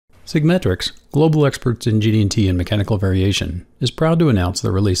Sigmetrics, global experts in GD&T and mechanical variation, is proud to announce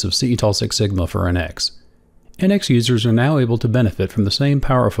the release of CETOL 6 Sigma for NX. NX users are now able to benefit from the same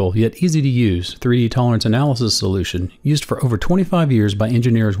powerful yet easy-to-use 3D tolerance analysis solution used for over 25 years by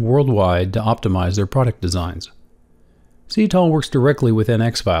engineers worldwide to optimize their product designs. CETOL works directly with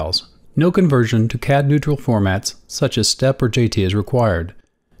NX files. No conversion to CAD-neutral formats such as STEP or JT is required.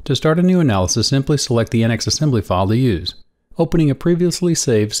 To start a new analysis, simply select the NX assembly file to use. Opening a previously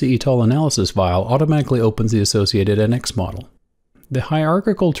saved CETOL analysis file automatically opens the associated NX model. The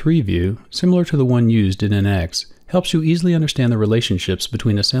hierarchical tree view, similar to the one used in NX, helps you easily understand the relationships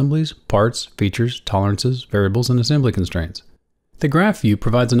between assemblies, parts, features, tolerances, variables, and assembly constraints. The graph view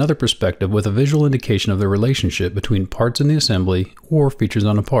provides another perspective with a visual indication of the relationship between parts in the assembly or features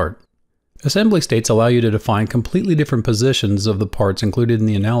on a part. Assembly states allow you to define completely different positions of the parts included in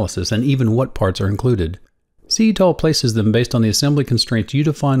the analysis and even what parts are included. CETOL places them based on the assembly constraints you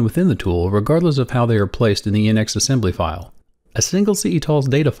define within the tool, regardless of how they are placed in the NX assembly file. A single CETOL's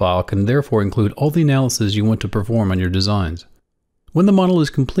data file can therefore include all the analysis you want to perform on your designs. When the model is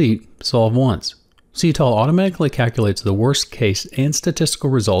complete, solve once. CETOL automatically calculates the worst case and statistical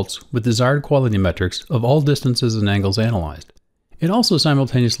results with desired quality metrics of all distances and angles analyzed. It also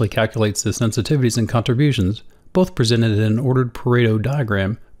simultaneously calculates the sensitivities and contributions, both presented in an ordered Pareto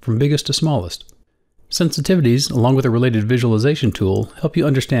diagram from biggest to smallest. Sensitivities, along with a related visualization tool, help you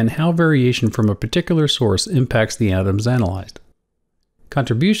understand how variation from a particular source impacts the items analyzed.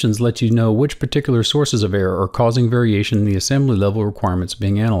 Contributions let you know which particular sources of error are causing variation in the assembly level requirements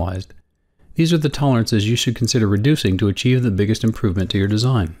being analyzed. These are the tolerances you should consider reducing to achieve the biggest improvement to your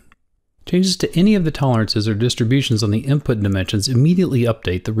design. Changes to any of the tolerances or distributions on the input dimensions immediately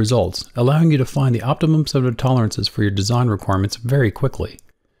update the results, allowing you to find the optimum set of tolerances for your design requirements very quickly.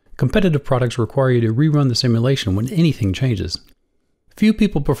 Competitive products require you to rerun the simulation when anything changes. Few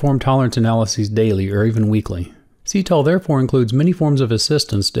people perform tolerance analyses daily or even weekly. CETOL therefore includes many forms of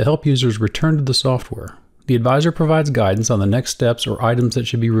assistance to help users return to the software. The advisor provides guidance on the next steps or items that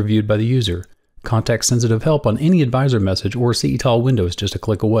should be reviewed by the user. Context-sensitive help on any advisor message or CETOL window is just a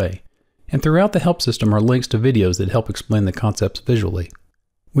click away. And throughout the help system are links to videos that help explain the concepts visually.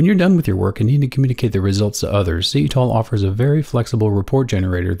 When you're done with your work and need to communicate the results to others, CETOL offers a very flexible report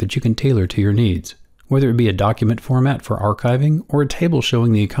generator that you can tailor to your needs, whether it be a document format for archiving or a table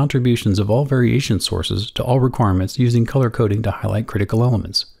showing the contributions of all variation sources to all requirements using color coding to highlight critical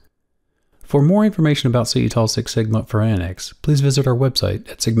elements. For more information about CETOL 6 Sigma for NX, please visit our website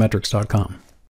at sigmetrics.com.